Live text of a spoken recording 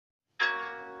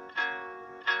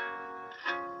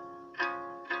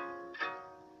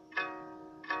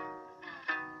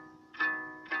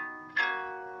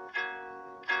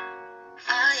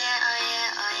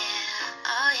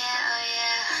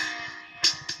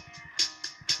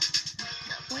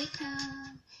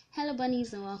Hello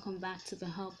bunnies and welcome back to the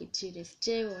Hub with Judith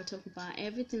J, where we're talking about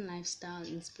everything lifestyle,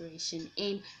 inspiration,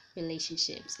 and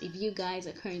relationships. If you guys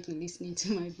are currently listening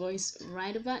to my voice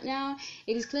right about now,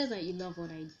 it is clear that you love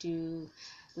what I do,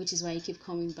 which is why you keep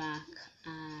coming back,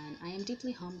 and I am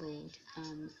deeply humbled.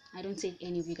 I don't take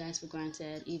any of you guys for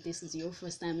granted. If this is your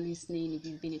first time listening, if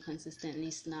you've been a consistent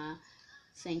listener,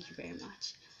 thank you very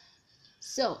much.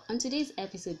 So, on today's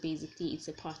episode, basically, it's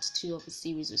a part 2 of a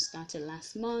series we started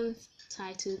last month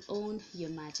titled Own Your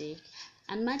Magic.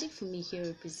 And magic for me here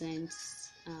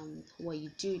represents what you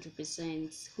do, it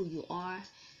represents who you are,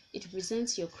 it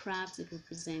represents your craft, it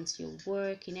represents your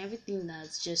work, and everything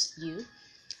that's just you.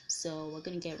 So, we're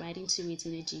going to get right into it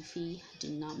in a jiffy. Do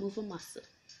not move a muscle.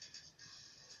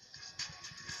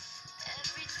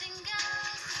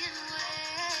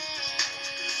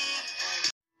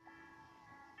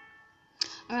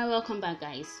 Alright, welcome back,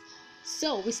 guys.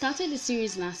 So we started the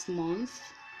series last month,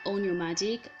 Own Your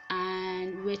Magic,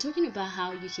 and we're talking about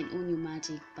how you can own your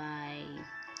magic by,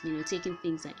 taking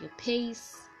things at your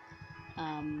pace,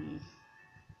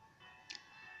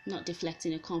 not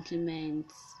deflecting a compliment,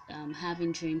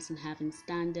 having dreams and having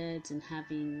standards and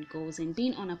having goals and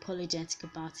being unapologetic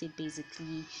about it,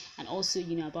 basically, and also,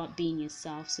 about being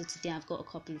yourself. So today I've got a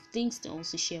couple of things to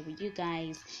also share with you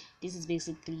guys. This is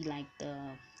basically like the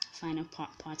final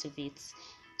part of it,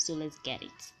 so let's get it.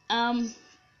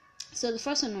 So the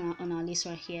first one on our list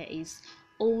right here is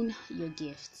own your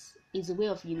gifts. It's a way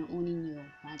of owning your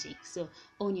magic. So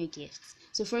own your gifts.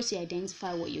 So first you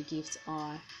identify what your gifts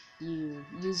are, you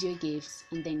use your gifts,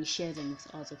 and then you share them with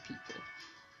other people.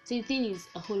 So the thing is,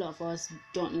 a whole lot of us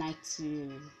don't like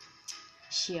to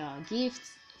share our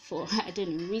gifts for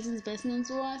reasons best known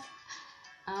to us.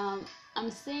 I'm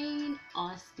saying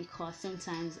us because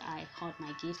sometimes I hide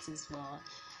my gifts as well,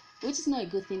 which is not a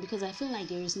good thing, because I feel like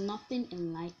there is nothing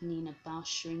enlightening about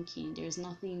shrinking. There is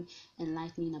nothing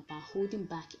enlightening about holding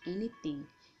back anything,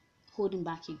 holding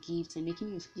back your gifts and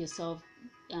making yourself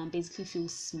basically feel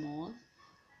small.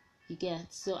 You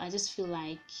get? So I just feel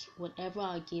like whatever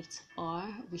our gifts are,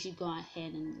 we should go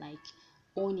ahead and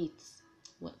own it,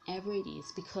 whatever it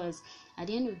is, because at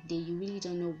the end of the day, you really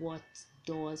don't know what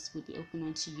doors will be open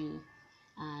onto you,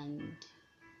 and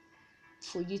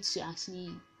for you to actually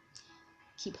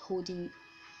keep holding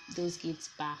those gifts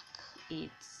back,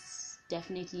 it's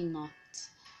definitely not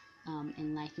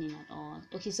enlightening at all.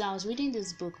 Okay, so I was reading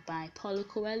this book by Paulo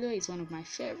Coelho. It's one of my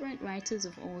favorite writers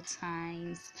of all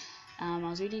times. I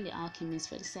was reading The Alchemist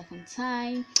for the second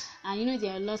time, and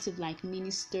there are lots of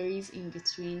mini stories in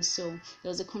between. So there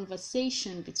was a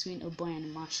conversation between a boy and a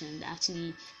Martian that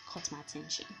actually caught my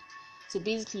attention. So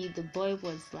basically, the boy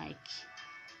was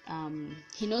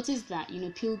he noticed that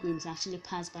pilgrims actually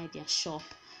pass by their shop,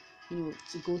 to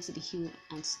go to the hill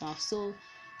and stuff. So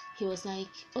he was like,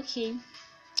 okay,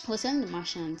 he was telling the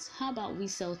Martians, how about we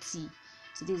sell tea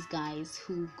to these guys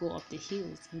who go up the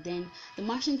hills? And then the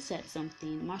Martian said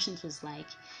something. The Martian was like,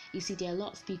 you see, there are a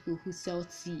lot of people who sell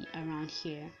tea around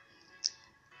here.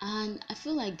 And I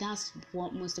feel like that's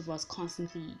what most of us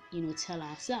constantly, tell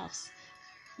ourselves.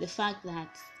 The fact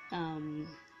that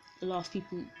a lot of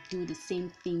people do the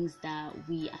same things that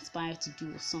we aspire to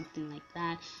do or something like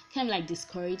that kind of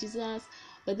discourages us.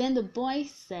 But then the boy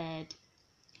said,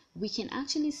 we can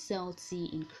actually sell tea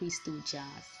in crystal jars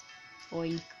or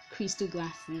in crystal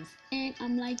glasses. And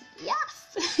I'm like,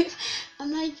 yes.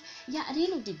 I'm like, yeah, at the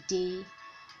end of the day,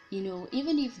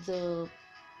 even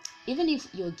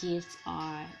if your gifts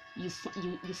are, you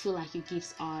feel like your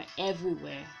gifts are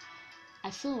everywhere, I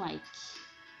feel like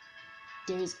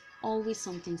there is always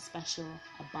something special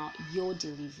about your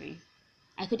delivery.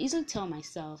 I could easily tell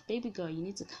myself, baby girl, you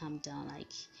need to calm down.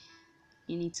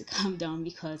 You need to calm down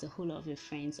because a whole lot of your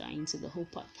friends are into the whole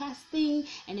podcasting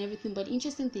and everything. But the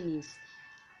interesting thing is,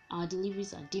 our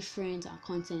deliveries are different, our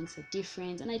contents are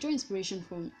different, and I draw inspiration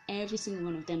from every single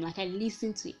one of them. I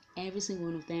listen to every single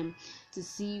one of them to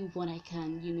see what I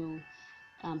can,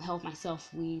 help myself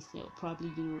with, or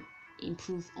probably,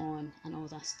 improve on and all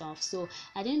that stuff. So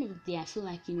at the end of the day, I feel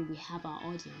like we have our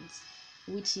audience,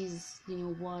 which is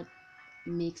what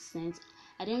makes sense.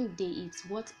 At the end of the day, it's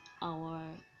what our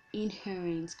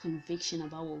inherent conviction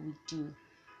about what we do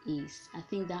is. I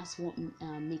think that's what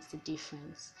makes the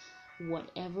difference.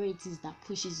 Whatever it is that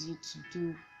pushes you to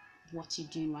do what you're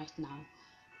doing right now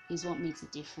is what makes a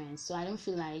difference. So I don't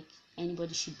feel like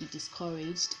anybody should be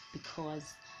discouraged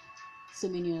because so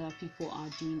many other people are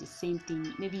doing the same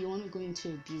thing. Maybe you want to go into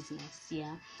a business,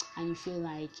 and you feel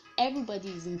like everybody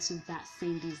is into that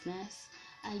same business.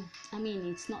 I mean,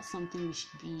 it's not something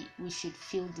we should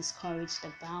feel discouraged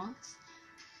about.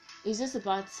 It's just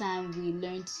about time we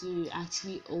learn to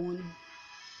actually own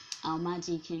our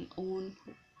magic and own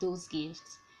those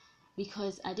gifts.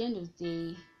 Because at the end of the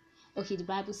day, okay, the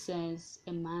Bible says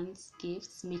a man's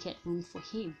gifts make it room for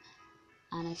him.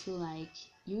 And I feel like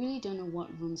you really don't know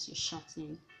what rooms you're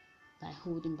shutting by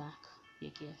holding back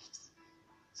your gifts.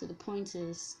 So the point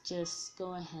is, just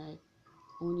go ahead,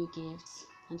 own your gifts,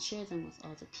 and share them with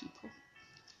other people.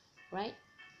 Right?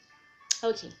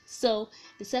 Okay, so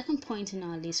the second point in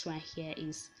our list right here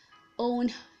is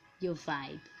own your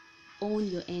vibe, own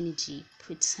your energy,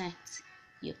 protect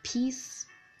your peace,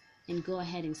 and go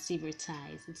ahead and sever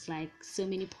ties. It's like so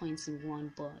many points in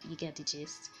one, but you get the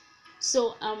gist.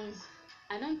 So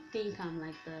I don't think I'm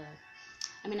like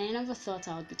I never thought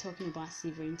I would be talking about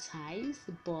severing ties,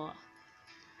 but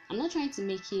I'm not trying to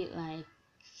make it like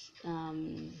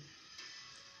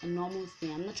a normal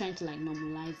thing. I'm not trying to like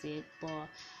normalize it, but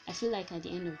I feel like at the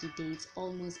end of the day, it's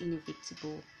almost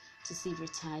inevitable to sever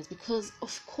ties, because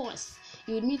of course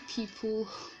you would meet people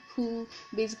who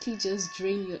basically just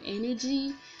drain your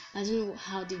energy. I don't know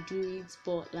how they do it,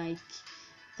 but like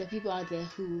there are people out there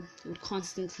who would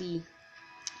constantly,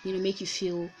 make you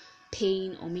feel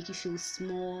pain, or make you feel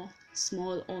small,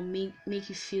 or make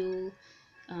you feel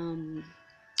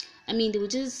they would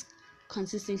just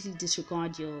consistently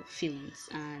disregard your feelings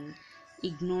and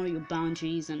ignore your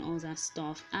boundaries and all that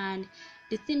stuff. And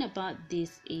the thing about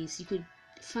this is you could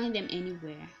find them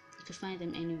anywhere. You could find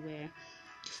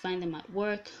them at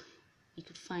work. You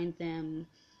could find them,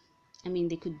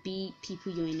 they could be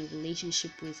people you're in a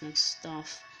relationship with and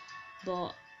stuff.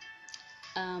 But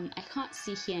I can't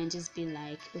sit here and just be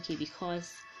like, okay,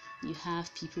 because you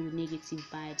have people with negative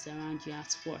vibes around you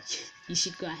at work, you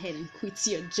should go ahead and quit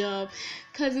your job,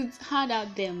 because it's hard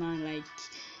out there, man. Like,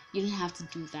 you don't have to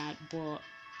do that. But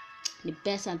the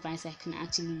best advice I can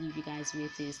actually leave you guys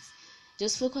with is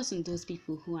just focus on those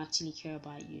people who actually care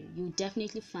about you. You'll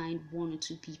definitely find one or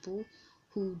two people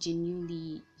who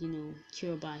genuinely,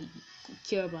 care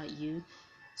about you.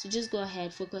 So just go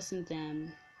ahead, focus on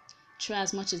them. Try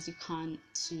as much as you can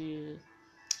to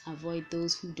avoid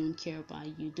those who don't care about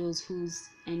you, those whose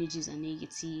energies are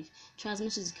negative. Try as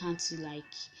much as you can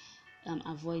to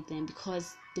avoid them,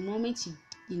 because the moment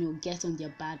you get on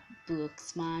their bad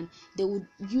books, man, they would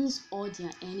use all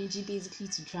their energy basically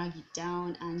to drag you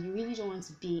down, and you really don't want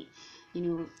to be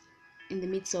in the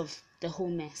midst of the whole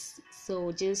mess.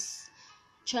 So just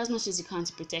try as much as you can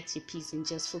to protect your peace and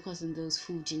just focus on those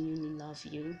who genuinely love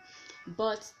you.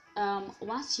 But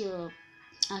whilst you're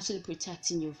actually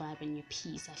protecting your vibe and your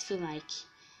peace, I feel like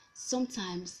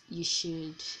sometimes you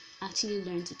should actually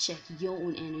learn to check your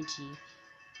own energy,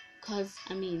 because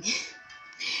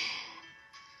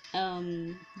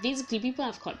basically people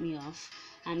have cut me off,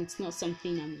 and it's not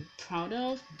something I'm proud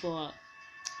of, but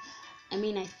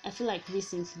I feel like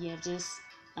recently I've just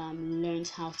learned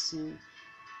how to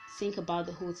think about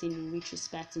the whole thing in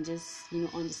retrospect, and just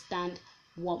understand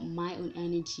what my own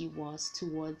energy was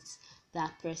towards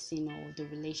that person or the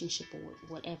relationship or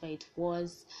whatever it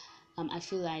was. I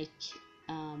feel like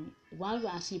while we're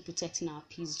actually protecting our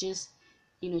peace, just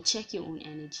check your own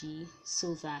energy,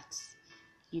 so that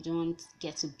you don't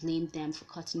get to blame them for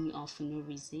cutting you off for no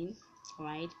reason,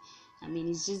 right?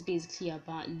 It's just basically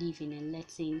about leaving and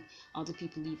letting other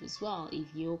people leave as well. If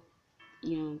you're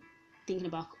thinking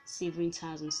about severing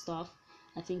ties and stuff,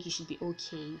 I think you should be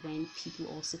okay when people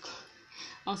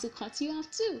also cut you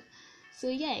off too. So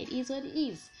yeah, it is what it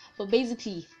is. But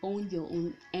basically, own your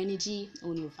own energy,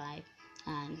 own your vibe,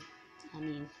 and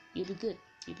you'll be good.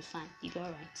 You'll be fine. You'll be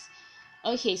alright.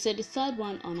 Okay, so the third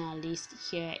one on our list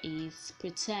here is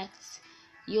protect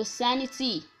your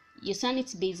sanity. Your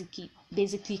sanity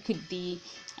basically could be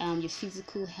your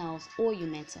physical health or your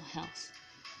mental health.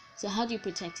 So how do you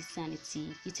protect your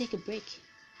sanity? You take a break.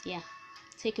 Yeah,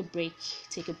 take a break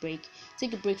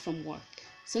from work.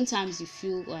 Sometimes you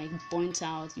feel like burnt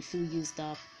out, you feel used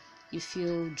up, you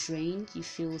feel drained, you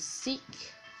feel sick,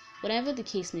 whatever the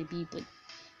case may be, but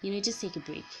just take a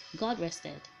break. God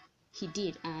rested. He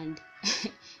did. And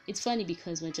it's funny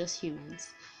because we're just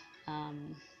humans.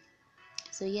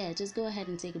 So yeah, just go ahead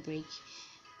and take a break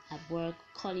at work.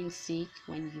 Call in sick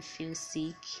when you feel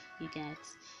sick.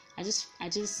 I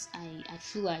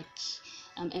feel like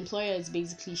employers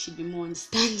basically should be more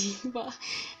understanding,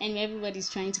 and everybody's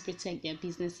trying to protect their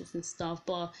businesses and stuff.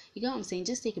 But you get what I'm saying?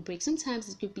 Just take a break. Sometimes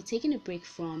it could be taking a break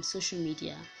from social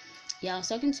media. Yeah, I was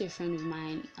talking to a friend of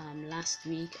mine last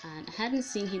week, and I hadn't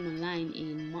seen him online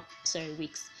in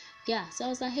weeks. Yeah, so I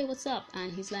was like, hey, what's up?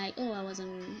 And he's like, oh, I was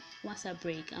on WhatsApp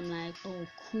break. I'm like, oh,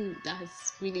 cool,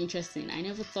 that's really interesting. I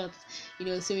never thought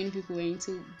so many people were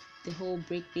into the whole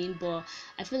break thing, but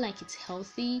I feel like it's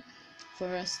healthy for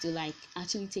us to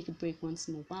actually take a break once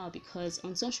in a while, because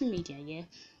on social media,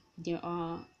 there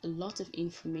are a lot of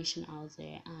information out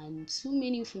there, and too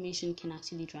many information can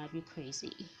actually drive you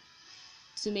crazy.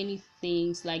 Too many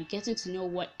things, like getting to know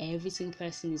what every single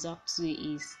person is up to,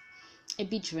 is a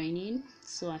bit draining.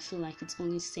 So I feel like it's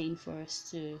only sane for us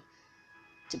to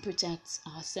protect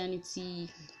our sanity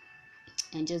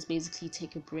and just basically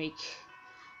take a break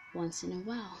once in a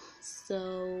while.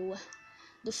 So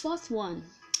the fourth one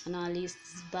on our list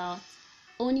is about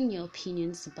owning your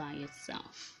opinions by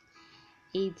yourself.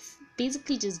 It's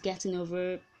basically just getting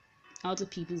over other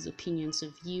people's opinions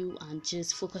of you and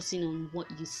just focusing on what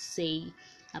you say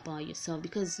about yourself,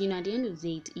 because at the end of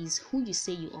the day, it is who you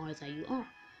say you are that you are.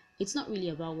 It's not really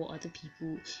about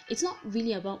it's not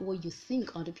really about what you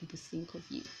think other people think of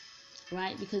you,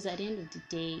 right? Because at the end of the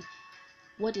day,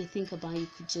 what they think about you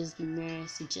could just be mere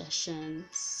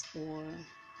suggestions or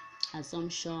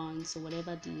assumptions or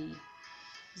whatever the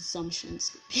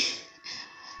assumptions could be.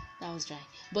 That was dry.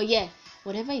 But yeah,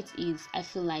 whatever it is, I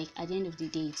feel like at the end of the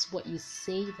day, it's what you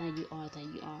say that you are that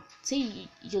you are. Say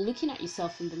you're looking at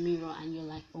yourself in the mirror and you're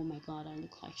like, oh my god, I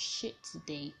look like shit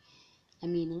today. I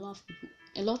mean,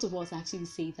 a lot of us actually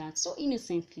say that so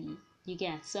innocently, you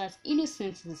get. So as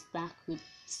innocent as that could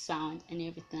sound and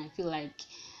everything, I feel like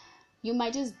you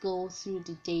might just go through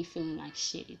the day feeling like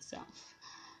shit itself.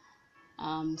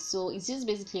 So it's just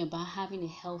basically about having a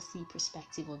healthy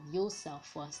perspective of yourself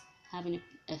first, having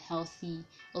a healthy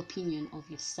opinion of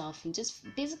yourself, and just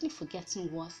basically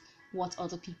forgetting what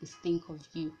other people think of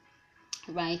you,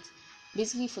 right?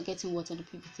 Basically forgetting what other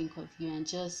people think of you and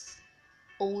just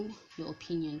own your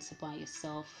opinions about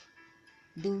yourself.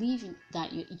 Believe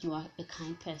that you are a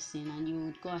kind person, and you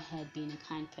would go ahead being a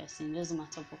kind person. It doesn't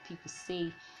matter what people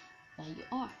say that you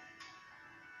are.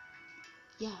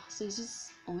 Yeah, so it's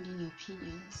just owning your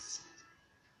opinions.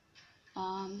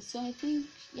 So I think,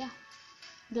 yeah,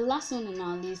 the last one on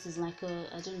our list is like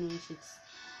I don't know if it's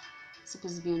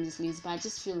supposed to be on this list, but I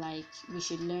just feel like we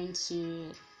should learn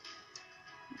to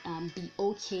be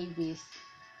okay with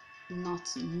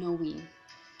not knowing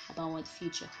about what the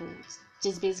future holds.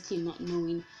 Just basically not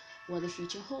knowing what the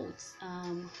future holds.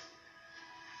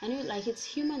 I know, like, it's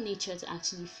human nature to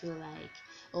actually feel like,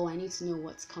 oh, I need to know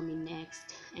what's coming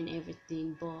next and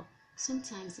everything, but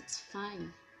sometimes it's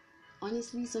fine.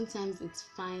 Honestly, sometimes it's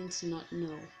fine to not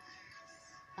know.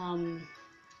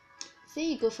 Say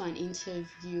you go for an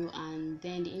interview and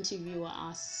then the interviewer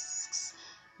asks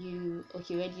you,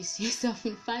 okay, where do you see yourself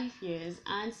in 5 years?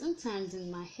 And sometimes in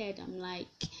my head, I'm like,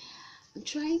 I'm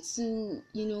trying to,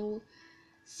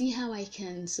 see how I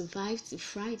can survive to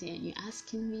Friday, and you're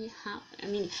asking me how. I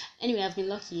mean, anyway, I've been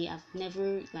lucky. I've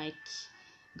never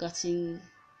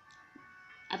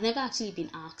I've never actually been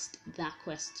asked that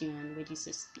question, where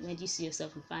do you see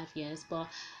yourself in 5 years? But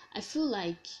I feel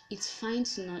like it's fine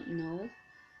to not know.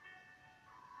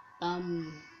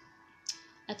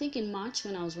 I think in March,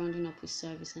 when I was rounding up with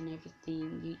service and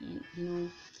everything, you know,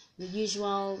 the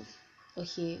usual,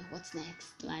 okay, what's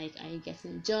next? Like, are you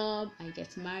getting a job? Are you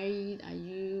getting married? Are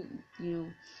you,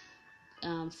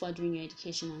 furthering your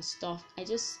education and stuff?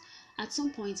 At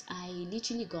some point, I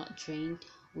literally got drained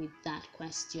with that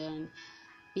question,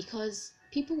 because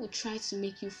people would try to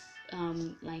make you,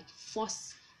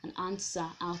 force an answer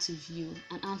out of you,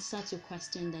 an answer to a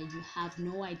question that you have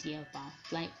no idea about.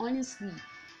 Like, honestly,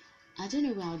 I don't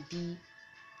know where I'll be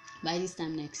by this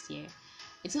time next year.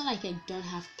 It's not like I don't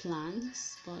have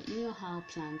plans, but you know how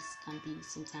plans can be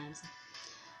sometimes.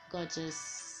 God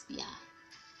just, yeah.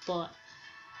 But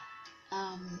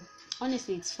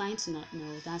honestly, it's fine to not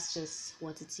know. That's just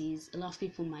what it is. A lot of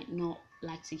people might not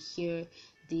like to hear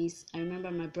this. I remember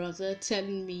my brother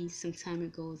telling me some time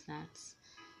ago that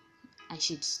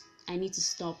I need to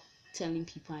stop telling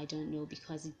people I don't know,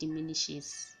 because it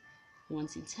diminishes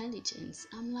one's intelligence.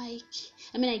 I'm like,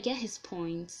 I get his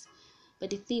points, but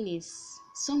the thing is,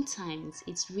 sometimes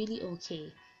it's really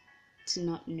okay to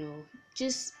not know.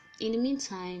 Just in the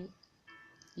meantime,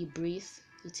 you breathe,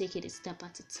 you take it a step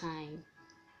at a time,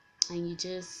 and you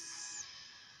just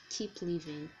keep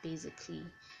living. Basically,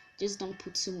 just don't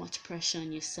put too much pressure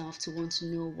on yourself to want to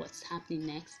know what's happening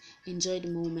next. Enjoy the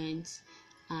moment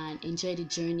and enjoy the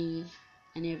journey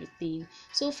and everything.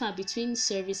 So far, between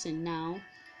service and now,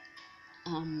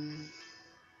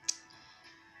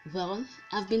 well,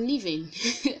 I've been living.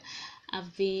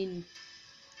 I've been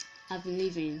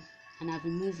living, and I've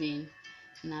been moving,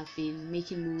 and I've been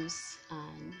making moves,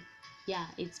 and yeah,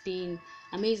 it's been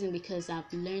amazing, because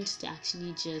I've learned to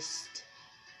actually just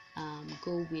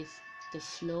go with the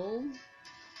flow,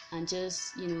 and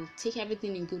just take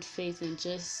everything in good faith, and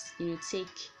just take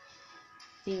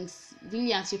things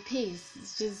really at your pace.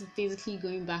 It's just basically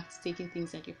going back to taking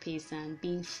things at your pace and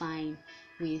being fine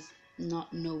with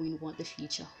not knowing what the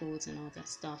future holds and all that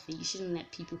stuff. And you shouldn't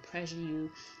let people pressure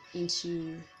you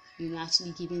into,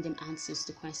 actually giving them answers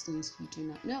to questions you do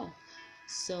not know.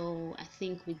 So I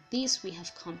think with this we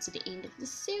have come to the end of the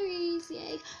series.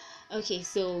 Yay. Okay,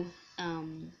 so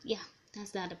yeah,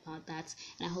 that's that about that,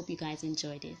 and I hope you guys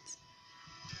enjoyed it.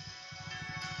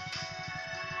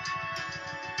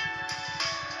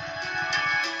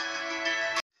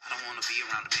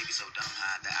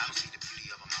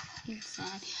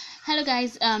 Hello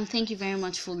guys, thank you very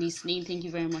much for listening. Thank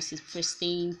you very much for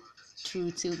staying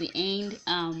through till the end.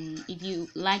 If you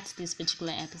liked this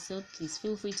particular episode, please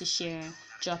feel free to share,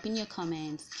 drop in your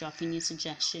comments, drop in your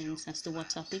suggestions as to what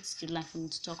topics you'd like for me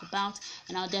to talk about,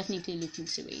 and I'll definitely look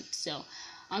into it. So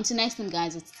until next time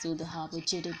guys, it's still the Hub with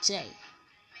Judo J.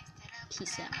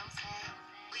 Peace out.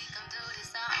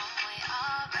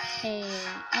 Hey,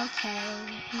 okay.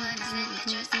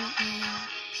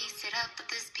 Piece it up with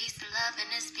this piece of love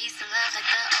and this piece of love like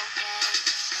the okay.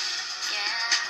 Yeah.